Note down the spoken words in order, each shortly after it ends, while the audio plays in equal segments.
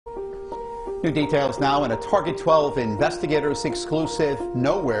New details now in a Target 12 investigators exclusive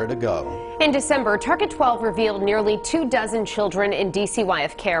Nowhere to Go. In December, Target 12 revealed nearly 24 children in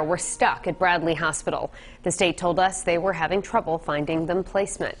DCYF care were stuck at Bradley Hospital. The state told us they were having trouble finding them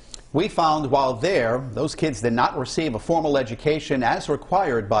placement. We found while there, those kids did not receive a formal education as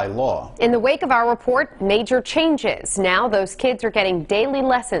required by law. In the wake of our report, major changes. Now those kids are getting daily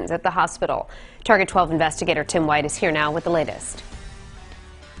lessons at the hospital. Target 12 investigator Tim White is here now with the latest.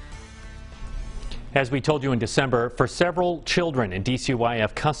 As we told you in December, for several children in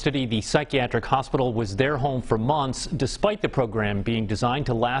DCYF custody, the psychiatric hospital was their home for months, despite the program being designed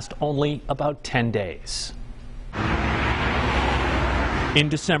to last only about 10 days. In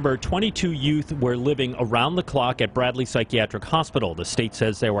December, 22 youth were living around the clock at Bradley Psychiatric Hospital. The state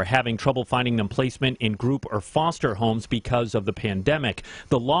says they were having trouble finding them placement in group or foster homes because of the pandemic.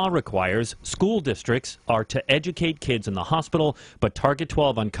 The law requires school districts are to educate kids in the hospital, but Target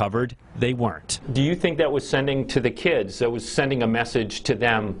 12 uncovered they weren't. Do you think that was sending to the kids, that was sending a message to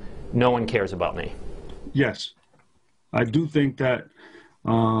them, no one cares about me? Yes. I do think that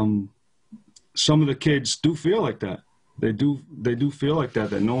some of the kids do feel like that. They do feel like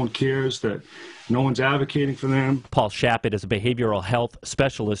that no one cares, that no one's advocating for them. Paul Shappett is a behavioral health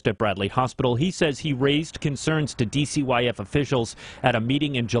specialist at Bradley Hospital. He says he raised concerns to DCYF officials at a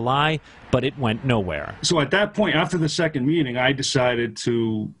meeting in July, but it went nowhere. So at that point, after the second meeting, I decided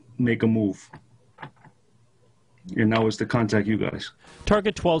to make a move. And that was to contact you guys.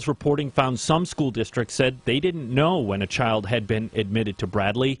 Target 12's reporting found some school districts said they didn't know when a child had been admitted to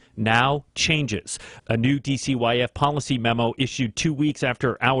Bradley. Now changes. A new DCYF policy memo issued 2 weeks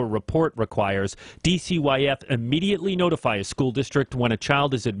after our report requires DCYF immediately notify a school district when a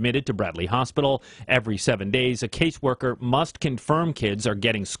child is admitted to Bradley Hospital. Every 7 days, a caseworker must confirm kids are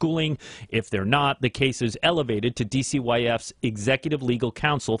getting schooling. If they're not, the case is elevated to DCYF's Executive Legal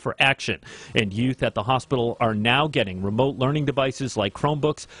Counsel for action. And youth at the hospital are now getting remote learning devices like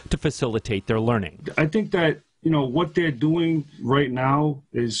Chromebooks to facilitate their learning. I think that, what they're doing right now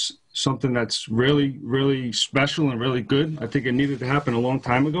is something that's really, really special and really good. I think it needed to happen a long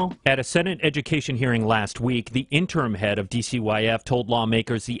time ago. At a Senate education hearing last week, the interim head of DCYF told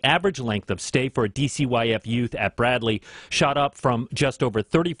lawmakers the average length of stay for a DCYF youth at Bradley shot up from just over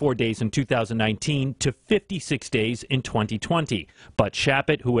 34 days in 2019 to 56 days in 2020. But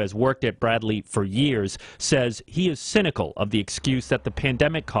Shappett, who has worked at Bradley for years, says he is cynical of the excuse that the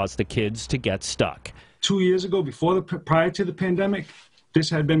pandemic caused the kids to get stuck. 2 years ago, prior to the pandemic, this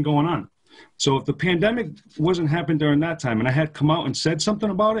had been going on. So if the pandemic wasn't happening during that time and I had come out and said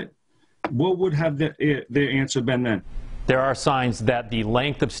something about it, what would have their answer been then? There are signs that the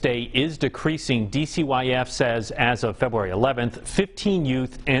length of stay is decreasing. DCYF says as of February 11th, 15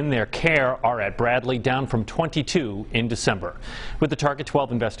 youth in their care are at Bradley, down from 22 in December. With the Target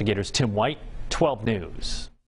 12 investigators, Tim White, 12 News.